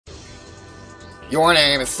Your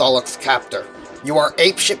name is Sollux Captor. You are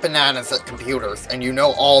apeshit bananas at computers, and you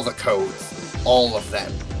know all the codes. All of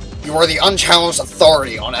them. You are the unchallenged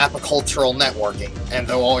authority on apicultural networking, and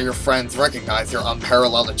though all your friends recognize your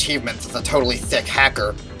unparalleled achievements as a totally sick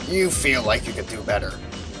hacker, you feel like you could do better.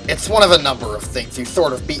 It's one of a number of things you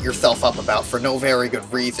sort of beat yourself up about for no very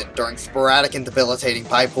good reason during sporadic and debilitating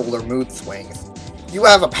bipolar mood swings. You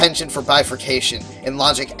have a penchant for bifurcation in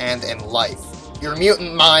logic and in life. Your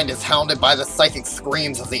mutant mind is hounded by the psychic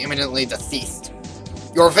screams of the imminently deceased.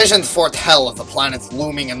 Your visions foretell of the planet's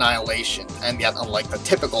looming annihilation, and yet unlike the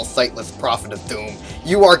typical sightless prophet of doom,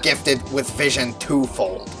 you are gifted with vision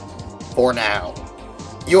twofold. For now.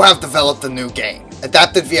 You have developed a new game,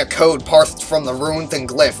 adapted via code parsed from the runes and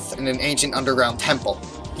glyphs in an ancient underground temple.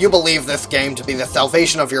 You believe this game to be the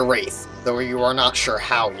salvation of your race, though you are not sure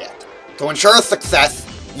how yet. To ensure success,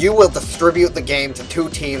 you will distribute the game to two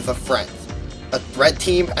teams of friends. A red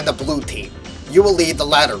team and a blue team. You will lead the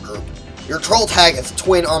latter group. Your troll tag is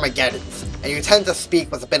Twin Armageddons, and you tend to speak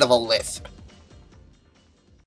with a bit of a lisp.